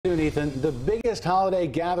Ethan, the biggest holiday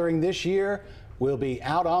gathering this year will be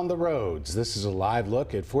out on the roads. This is a live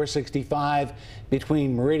look at 465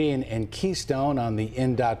 between Meridian and Keystone on the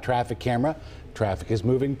INDOT traffic camera. Traffic is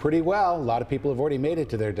moving pretty well. A lot of people have already made it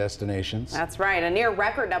to their destinations. That's right. A near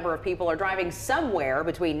record number of people are driving somewhere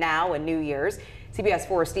between now and New Year's. CBS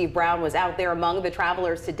 4's Steve Brown was out there among the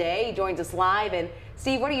travelers today. He joins us live. And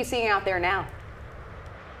Steve, what are you seeing out there now?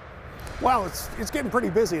 Well, it's getting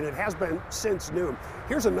pretty busy, and it has been since noon.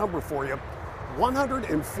 Here's a number for you.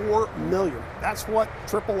 104 million. That's what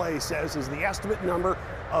AAA says is the estimate number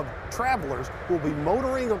of travelers who will be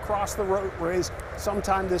motoring across the roadways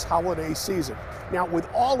sometime this holiday season. Now, with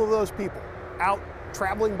all of those people out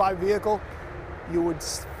traveling by vehicle, you would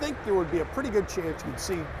think there would be a pretty good chance you'd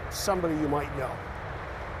see somebody you might know.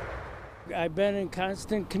 I've been in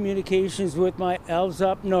constant communications with my elves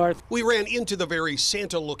up north. We ran into the very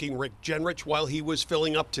Santa-looking Rick Jenrich while he was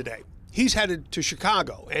filling up today. He's headed to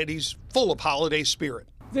Chicago, and he's full of holiday spirit.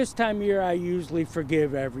 This time of year, I usually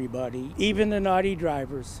forgive everybody, even the naughty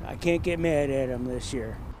drivers. I can't get mad at them this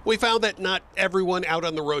year. We found that not everyone out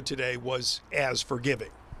on the road today was as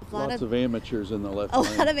forgiving. Lots of amateurs in the left lane.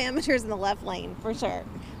 A lot of amateurs in the left lane, for sure.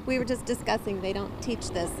 We were just discussing they don't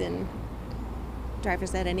teach this in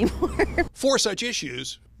driver's ed anymore. For such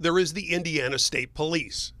issues, there is the Indiana State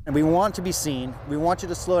Police. And we want to be seen. We want you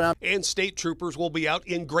to slow down. And state troopers will be out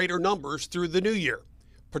in greater numbers through the new year.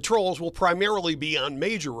 Patrols will primarily be on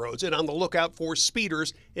major roads and on the lookout for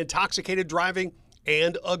speeders, intoxicated driving,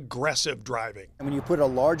 and aggressive driving. And when you put a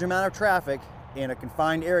large amount of traffic in a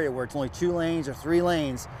confined area where it's only 2 lanes or 3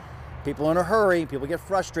 lanes, people in a hurry, people get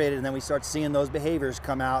frustrated, and then we start seeing those behaviors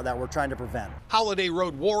come out that we're trying to prevent. Holiday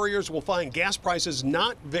road warriors will find gas prices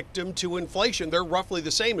not victim to inflation. They're roughly the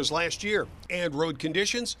same as last year. And road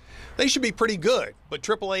conditions, they should be pretty good. But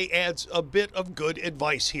AAA adds a bit of good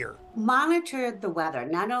advice here. Monitor the weather,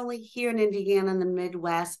 not only here in Indiana and the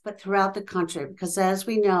Midwest, but throughout the country, because as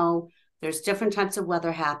we know, there's different types of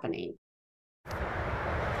weather happening.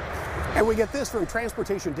 And we get this from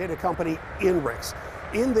transportation data company INRIX.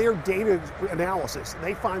 In their data analysis,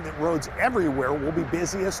 they find that roads everywhere will be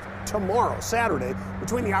busiest tomorrow, Saturday,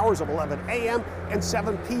 between the hours of 11 a.m. and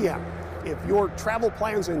 7 p.m. If your travel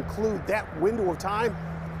plans include that window of time,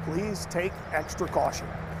 please take extra caution.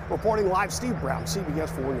 Reporting live, Steve Brown, CBS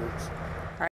 4 News.